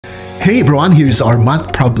Hey everyone, here's our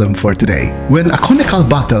math problem for today. When a conical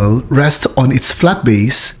bottle rests on its flat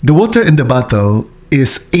base, the water in the bottle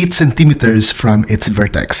is 8 centimeters from its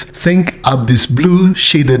vertex. Think of this blue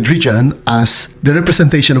shaded region as the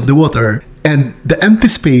representation of the water, and the empty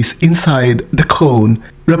space inside the cone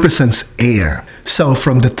represents air. So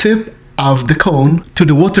from the tip of the cone to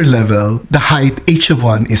the water level, the height h of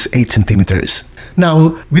 1 is 8 centimeters.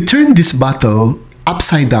 Now, we turn this bottle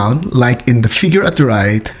upside down like in the figure at the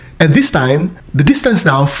right, and this time, the distance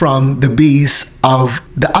now from the base of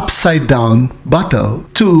the upside down bottle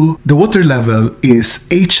to the water level is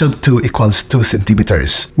h of 2 equals 2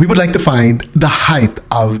 centimeters. We would like to find the height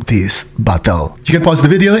of this bottle. You can pause the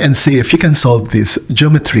video and see if you can solve this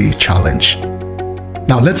geometry challenge.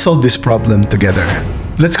 Now let's solve this problem together.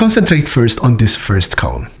 Let's concentrate first on this first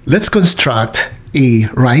cone. Let's construct a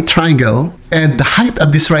right triangle, and the height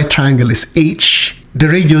of this right triangle is h. The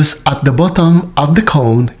radius at the bottom of the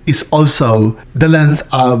cone is also the length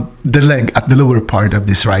of the leg at the lower part of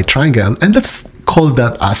this right triangle, and let's call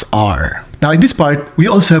that as r. Now in this part, we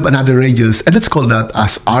also have another radius, and let's call that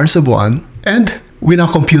as r sub 1, and we now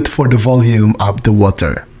compute for the volume of the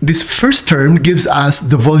water. This first term gives us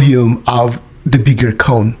the volume of the bigger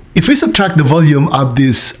cone. If we subtract the volume of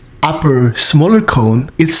this upper smaller cone,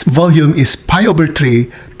 its volume is pi over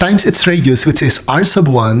 3 times its radius, which is r sub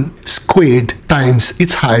 1, squared times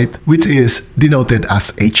its height, which is denoted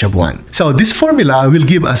as h of 1. So this formula will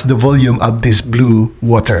give us the volume of this blue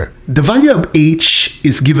water. The value of h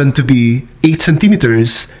is given to be 8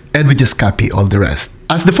 centimeters, and we just copy all the rest.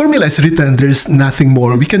 As the formula is written, there's nothing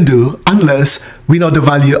more we can do unless we know the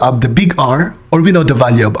value of the big R or we know the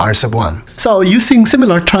value of r sub 1. So using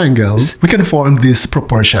similar triangles, we can form this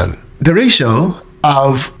proportion. The ratio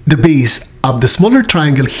of the base of the smaller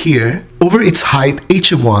triangle here over its height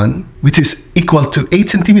h of 1, which is equal to 8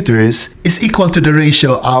 centimeters, is equal to the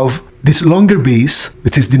ratio of this longer base,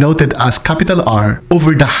 which is denoted as capital R,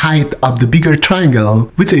 over the height of the bigger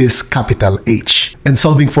triangle, which is capital H. And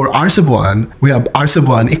solving for r sub 1, we have r sub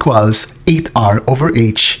 1 equals 8r over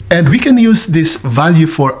h. And we can use this value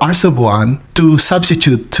for r sub 1 to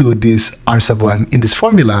substitute to this r sub 1 in this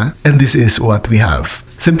formula, and this is what we have.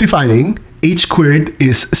 Simplifying, h squared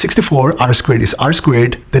is 64, r squared is r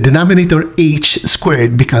squared. The denominator h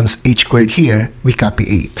squared becomes h squared here. We copy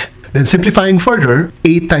 8. Then simplifying further,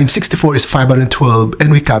 8 times 64 is 512, and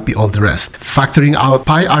we copy all the rest. Factoring out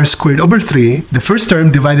pi r squared over 3, the first term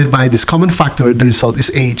divided by this common factor, the result is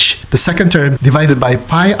h. The second term divided by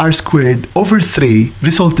pi r squared over 3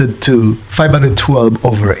 resulted to 512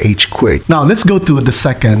 over h squared. Now let's go to the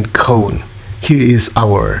second cone. Here is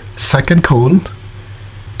our second cone,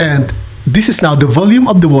 and this is now the volume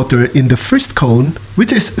of the water in the first cone,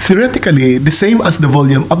 which is theoretically the same as the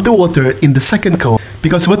volume of the water in the second cone,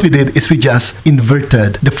 because what we did is we just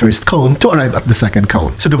inverted the first cone to arrive at the second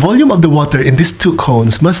cone. So the volume of the water in these two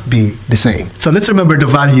cones must be the same. So let's remember the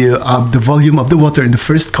value of the volume of the water in the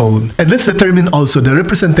first cone, and let's determine also the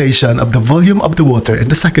representation of the volume of the water in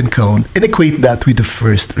the second cone and equate that with the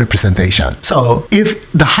first representation. So if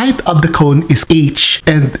the height of the cone is h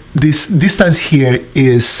and this distance here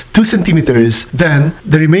is 2 centimeters, then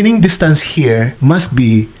the remaining distance here must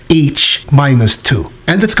be h minus 2.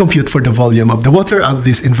 And let's compute for the volume of the water of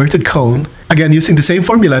this inverted cone. Again, using the same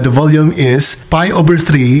formula, the volume is pi over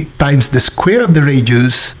 3 times the square of the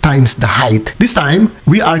radius times the height. This time,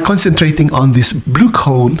 we are concentrating on this blue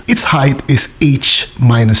cone. Its height is h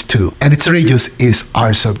minus 2, and its radius is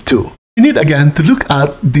r sub 2. We need again to look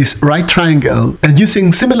at this right triangle, and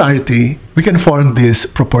using similarity, we can form this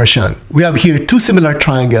proportion. We have here two similar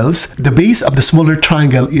triangles. The base of the smaller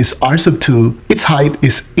triangle is r sub 2. Its height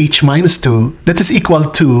is h minus 2. That is equal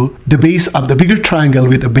to the base of the bigger triangle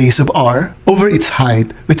with a base of r over its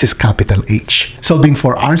height, which is capital H. Solving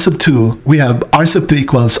for r sub 2, we have r sub 2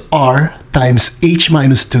 equals r times h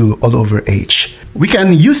minus 2 all over h. We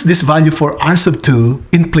can use this value for r sub 2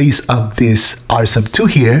 in place of this r sub 2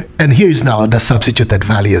 here, and here is now the substituted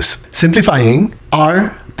values. Simplifying,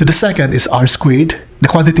 r to the second is r squared. The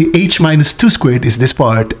quantity h minus 2 squared is this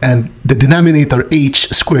part, and the denominator h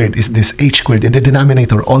squared is this h squared. In the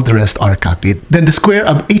denominator, all the rest are copied. Then the square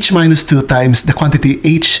of h minus 2 times the quantity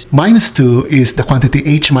h minus 2 is the quantity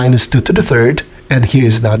h minus 2 to the third. And here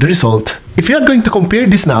is now the result. If you are going to compare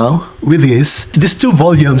this now with this, these two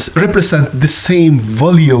volumes represent the same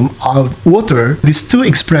volume of water. These two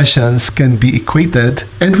expressions can be equated,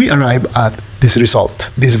 and we arrive at this result.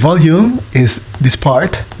 This volume is this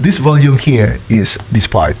part. This volume here is this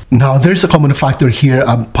part. Now, there's a common factor here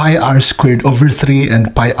of pi r squared over 3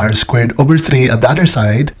 and pi r squared over 3 at the other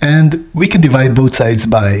side. And we can divide both sides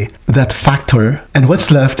by that factor. And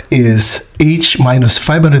what's left is h minus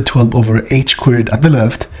 512 over h squared at the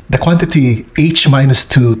left. The quantity h minus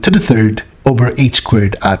 2 to the third over h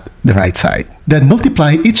squared at the right side. Then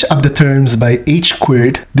multiply each of the terms by h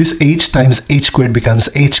squared. This h times h squared becomes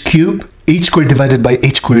h cubed. H squared divided by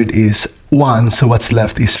h squared is 1, so what's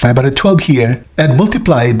left is 512 here. And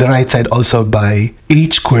multiply the right side also by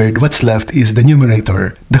h squared. What's left is the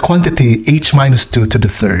numerator, the quantity h minus 2 to the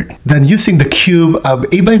third. Then using the cube of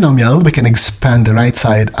a binomial, we can expand the right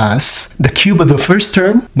side as the cube of the first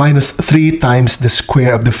term minus 3 times the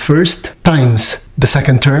square of the first times the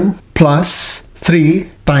second term plus 3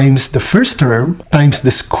 times the first term times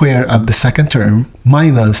the square of the second term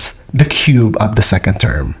minus the cube of the second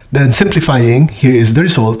term. Then simplifying, here is the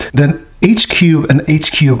result. Then h cube and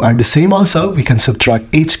h cube are the same also. We can subtract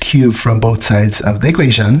h cube from both sides of the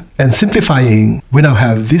equation. And simplifying, we now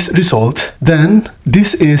have this result. Then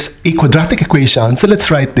this is a quadratic equation. So let's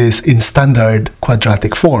write this in standard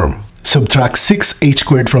quadratic form. Subtract 6h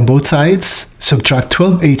squared from both sides, subtract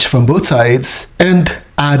 12h from both sides, and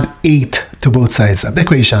add 8 to both sides of the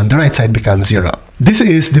equation. The right side becomes 0. This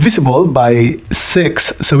is divisible by 6,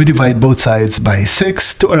 so we divide both sides by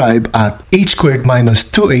 6 to arrive at h squared minus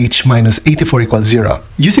 2h minus 84 equals 0.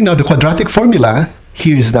 Using now the quadratic formula,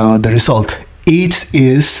 here's now the result. H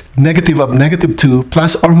is negative of negative 2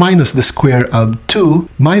 plus or minus the square of 2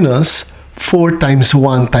 minus 4 times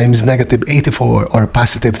 1 times negative 84 or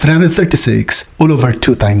positive 336 all over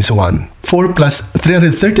 2 times 1. 4 plus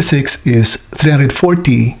 336 is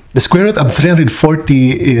 340. The square root of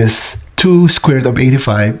 340 is 2 square root of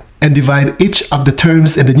 85. And divide each of the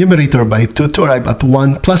terms in the numerator by 2 to arrive at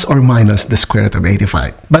 1 plus or minus the square root of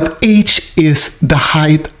 85. But h is the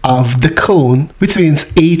height of the cone, which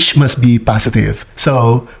means h must be positive.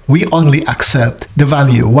 So we only accept the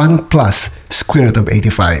value 1 plus square root of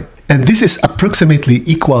 85. And this is approximately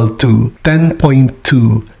equal to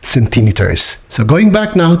 10.2 centimeters. So going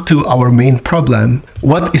back now to our main problem,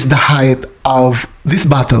 what is the height of this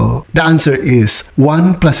bottle? The answer is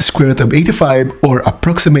 1 plus square root of 85 or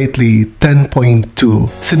approximately 10.2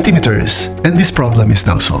 centimeters. And this problem is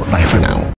now solved. Bye for now.